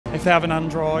if they have an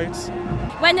Android.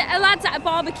 When a lad's at a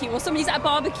barbecue or somebody's at a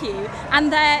barbecue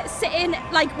and they're sitting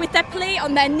like with their plate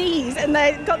on their knees and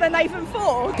they've got their knife and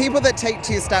fork. People that take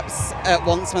 2 steps at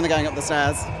once when they're going up the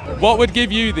stairs. What would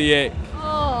give you the ick?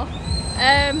 Oh,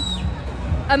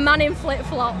 a man in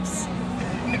flip-flops.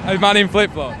 A man in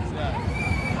flip-flops?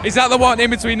 Yeah. Is that the one in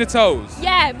between the toes?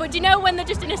 Yeah, but do you know when they're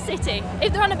just in a city?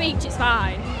 If they're on a beach, it's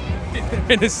fine.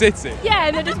 In a city? Yeah,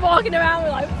 and they're just walking around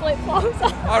with like flip-flops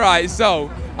on. Alright,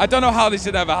 so, I don't know how this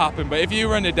should ever happen, but if you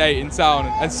were on a date in town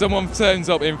and someone turns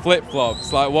up in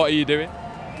flip-flops, like, what are you doing?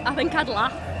 I think I'd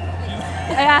laugh.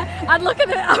 Yeah, I'd look at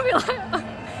it, I'd be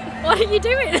like, what are you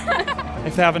doing?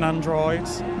 If they have an Android.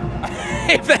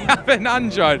 If they have an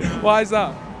Android, why is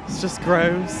that? It's just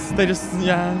gross. They just, it's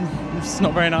just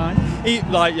not very nice.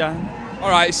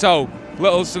 Alright, so,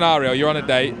 little scenario, you're on a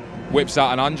date, whips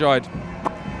out an Android.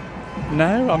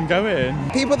 No, I'm going.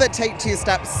 People that take 2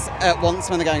 steps at once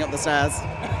when they're going up the stairs.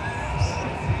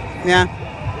 Yeah.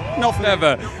 Not for me.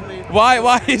 Never.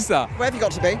 Why is that? Where have you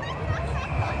got to be?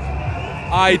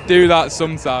 I do that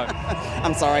sometimes.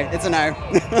 I'm sorry, it's a no.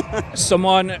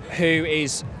 Someone who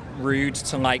is rude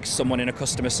to like someone in a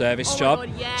customer service job. God,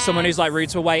 yes. Someone who's like rude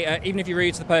to a waiter. Even if you're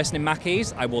rude to the person in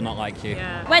Mackey's, I will not like you.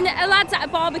 Yeah. When a lad's at a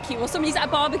barbecue or somebody's at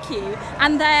a barbecue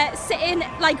and they're sitting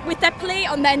like with their plate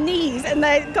on their knees and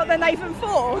they've got their knife and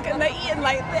fork and they're eating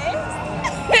like this.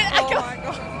 Oh my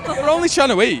God. We're only trying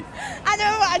to eat. I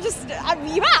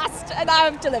know, you asked and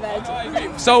I've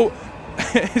delivered. So,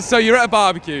 so you're at a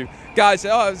barbecue. Guys,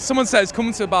 someone says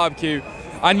come to a barbecue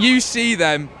and you see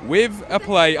them with a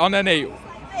plate on their knee.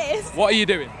 What are you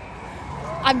doing?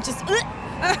 I'm just...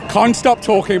 Can't stop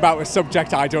talking about a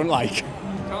subject I don't like.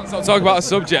 Can't stop talking about a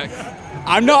subject.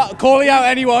 I'm not calling out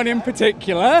anyone in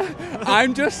particular.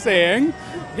 I'm just saying...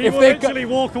 He will literally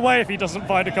walk away if he doesn't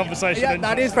find a conversation. Yeah,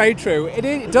 that is very true.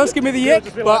 It does give me the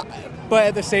ick, but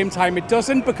at the same time it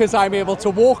doesn't, because I'm able to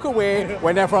walk away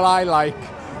whenever I like.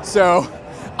 So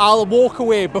I'll walk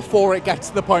away before it gets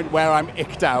to the point where I'm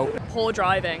icked out. Poor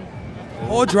driving.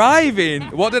 Or driving?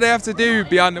 What do they have to do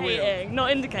behind the wheel?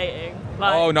 Not indicating.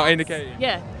 Like, Oh, not indicating?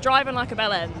 Yeah, driving like a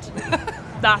bell end.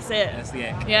 That's it. That's the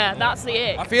ick. Yeah, that's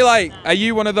the ick. I feel like, are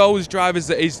you one of those drivers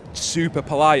that is super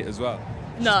polite as well?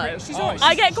 No. She's alright.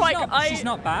 I get quite... She's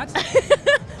not bad.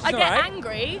 I get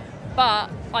angry, but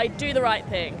I do the right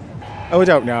thing. Oh, I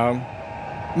don't know.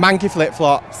 Manky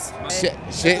flip-flops.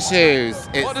 Shit shoes.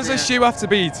 What does a shoe have to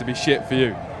be shit for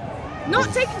you?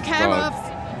 Not taken care of.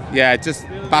 Yeah, just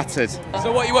battered.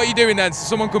 So what are you doing then? So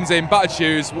someone comes in, battered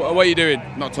shoes, what are you doing?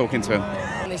 Not talking to him.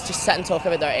 And they just sit and talk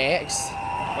about their ex.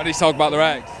 When they talk about their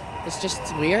ex? It's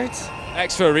just weird.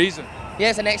 Ex for a reason. Yeah,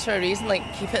 it's an ex for a reason, like,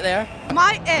 keep it there.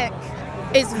 My ick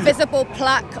is visible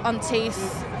plaque on teeth.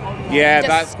 Yeah,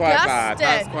 that's quite bad. Disgusting.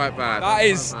 That's quite bad. That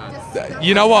is,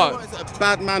 you know what?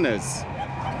 Bad manners.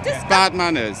 Bad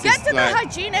manners. Get It's to the like-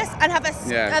 hygienist and have a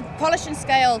Yeah. polishing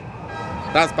scale.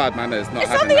 That's bad manners. Not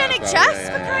It's having on the that as NHS,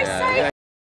 well. for Christ's sake. Yeah,